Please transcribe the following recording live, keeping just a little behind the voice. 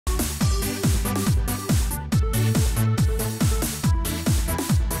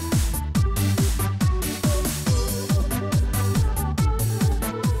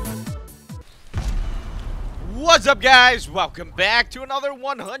What's up, guys? Welcome back to another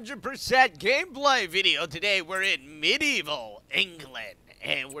 100% gameplay video. Today we're in Midevil, England,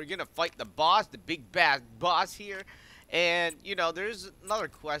 and we're gonna fight the boss, the big bad boss here. And you know, there's another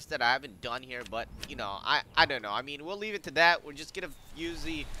quest that I haven't done here, but you know, I don't know. I mean, we'll leave it to that. We're just gonna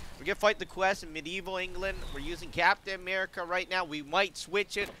we're gonna fight the quest in Medieval England. We're using Captain America right now. We might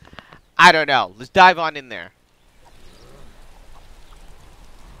switch it. I don't know. Let's dive on in there.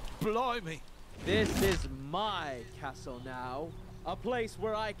 Blimey. This is my castle now, a place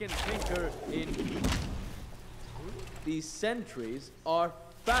where I can tinker in peace. These sentries are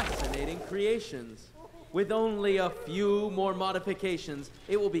fascinating creations. With only a few more modifications,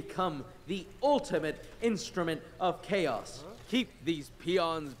 it will become the ultimate instrument of chaos. Keep these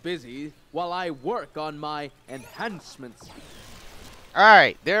peons busy while I work on my enhancements.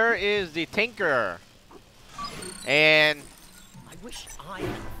 Alright, there is the Tinkerer. And I wish I had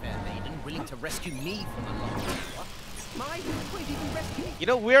a fair maiden willing to rescue me from the long tower. My won't even rescue me. you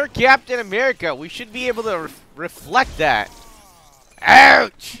know, we're Captain America. We should be able to reflect that.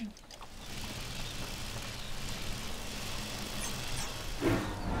 Ouch!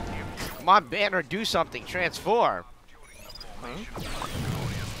 Come on, Banner, do something. Transform. Huh?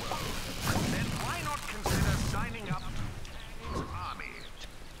 Then why not consider signing up to Kang's army?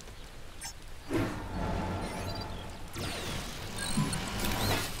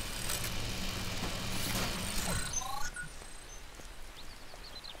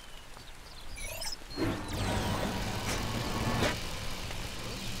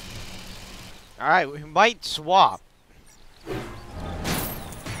 Alright, we might swap.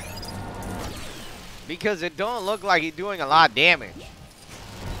 Because it don't look like he's doing a lot of damage.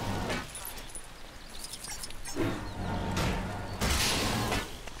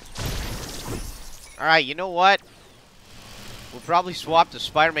 Alright, you know what? We'll probably swap to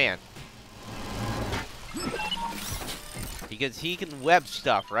Spider-Man. Because he can web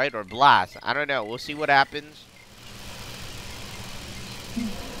stuff, right? Or blast. I don't know. We'll see what happens.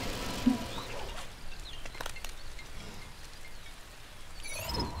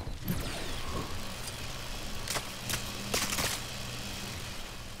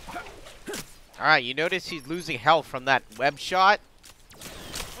 Alright, you notice he's losing health from that web shot?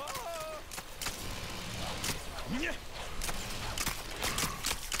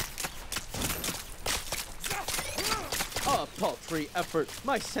 A paltry effort.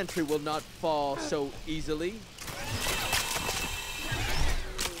 My sentry will not fall so easily.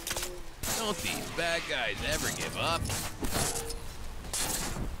 Don't these bad guys ever give up?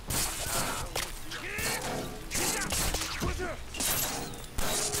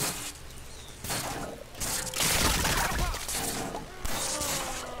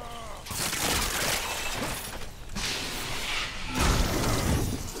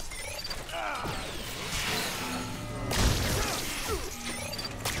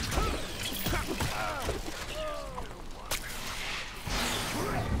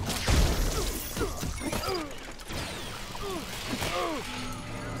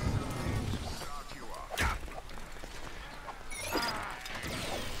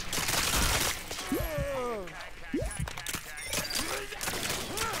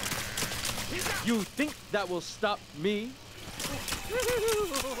 You think that will stop me?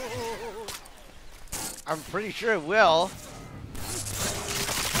 I'm pretty sure it will.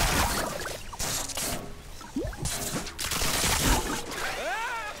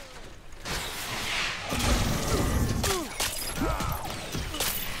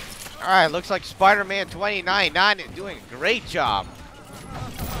 Alright, looks like Spider-Man 2099 is doing a great job.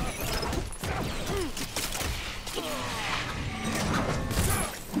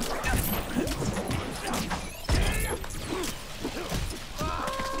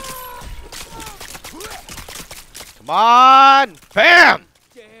 Come on! Bam!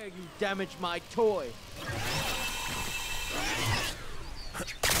 Dare you damage my toy?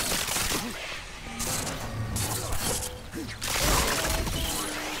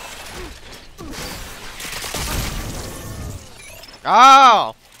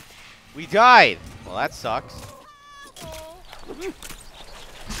 Oh! We died. Well, that sucks.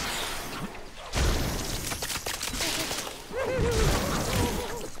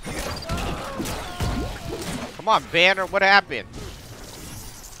 Come on, Banner, what happened?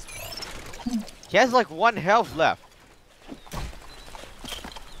 He has like 1 health left.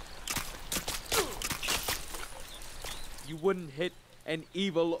 You wouldn't hit an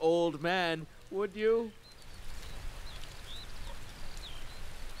evil old man, would you?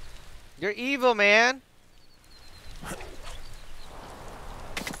 You're evil, man.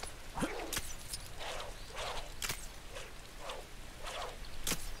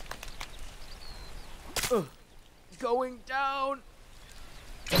 going down.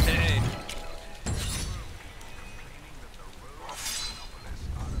 Hey.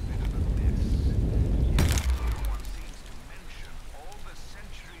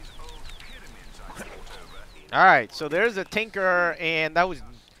 Alright, so there's a Tinker, and that was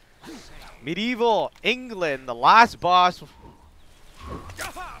Medieval England, the last boss.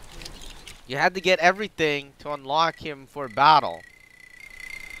 You had to get everything to unlock him for battle.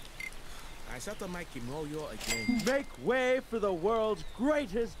 Make way for the world's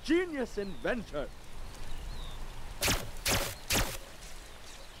greatest genius inventor.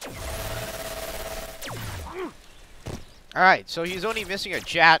 Alright, so he's only missing a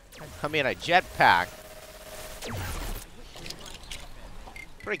jetpack.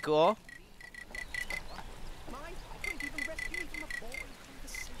 Pretty cool.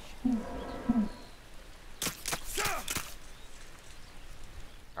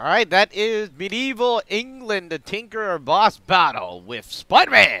 Alright, that is Medieval England, the Tinkerer boss battle with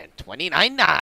Spider-Man 29.